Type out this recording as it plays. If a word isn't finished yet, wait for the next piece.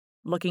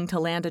Looking to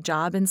land a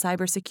job in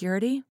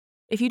cybersecurity?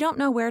 If you don't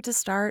know where to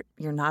start,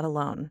 you're not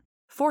alone.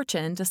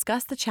 Fortune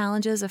discussed the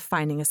challenges of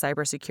finding a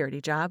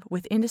cybersecurity job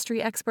with industry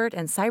expert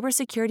and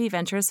Cybersecurity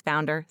Ventures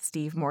founder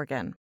Steve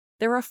Morgan.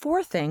 There are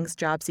 4 things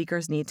job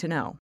seekers need to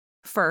know.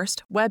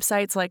 First,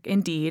 websites like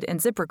Indeed and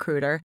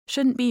ZipRecruiter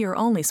shouldn't be your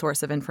only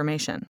source of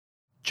information.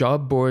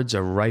 Job boards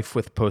are rife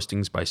with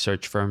postings by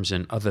search firms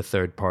and other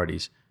third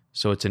parties,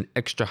 so it's an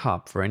extra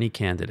hop for any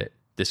candidate.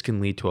 This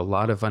can lead to a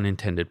lot of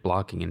unintended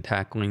blocking and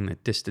tackling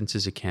that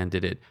distances a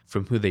candidate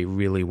from who they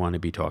really want to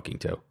be talking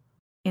to.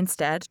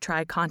 Instead,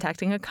 try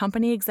contacting a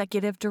company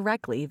executive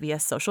directly via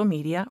social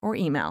media or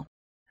email.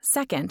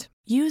 Second,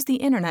 use the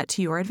internet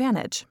to your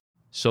advantage.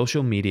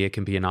 Social media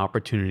can be an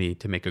opportunity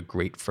to make a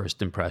great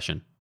first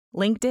impression.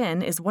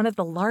 LinkedIn is one of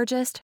the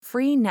largest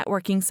free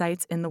networking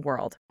sites in the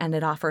world, and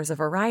it offers a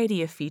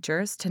variety of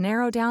features to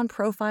narrow down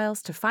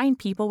profiles to find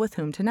people with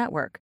whom to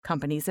network,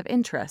 companies of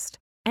interest,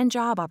 and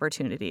job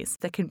opportunities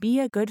that can be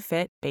a good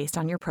fit based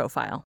on your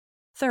profile.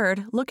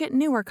 Third, look at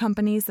newer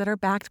companies that are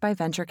backed by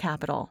venture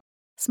capital.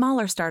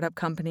 Smaller startup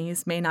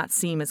companies may not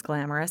seem as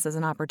glamorous as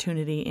an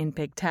opportunity in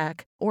big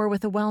tech or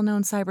with a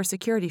well-known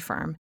cybersecurity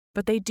firm,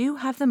 but they do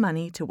have the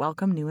money to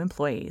welcome new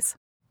employees.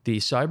 The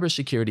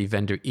cybersecurity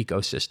vendor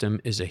ecosystem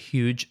is a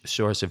huge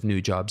source of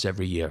new jobs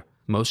every year.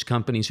 Most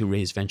companies who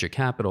raise venture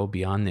capital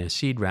beyond their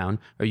seed round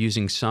are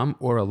using some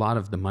or a lot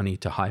of the money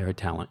to hire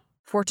talent.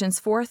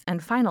 Fortune's 4th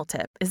and final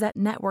tip is that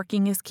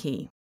networking is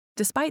key.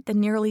 Despite the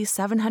nearly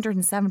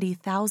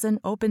 770,000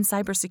 open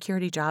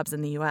cybersecurity jobs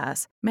in the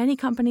U.S., many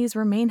companies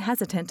remain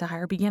hesitant to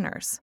hire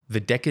beginners. The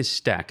deck is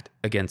stacked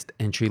against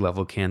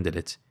entry-level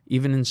candidates.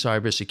 Even in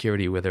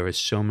cybersecurity where there are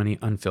so many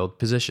unfilled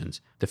positions,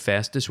 the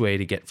fastest way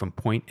to get from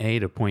point A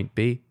to point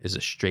B is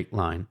a straight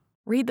line.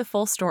 Read the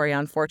full story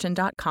on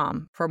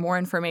Fortune.com for more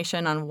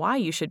information on why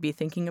you should be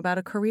thinking about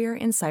a career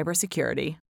in cybersecurity.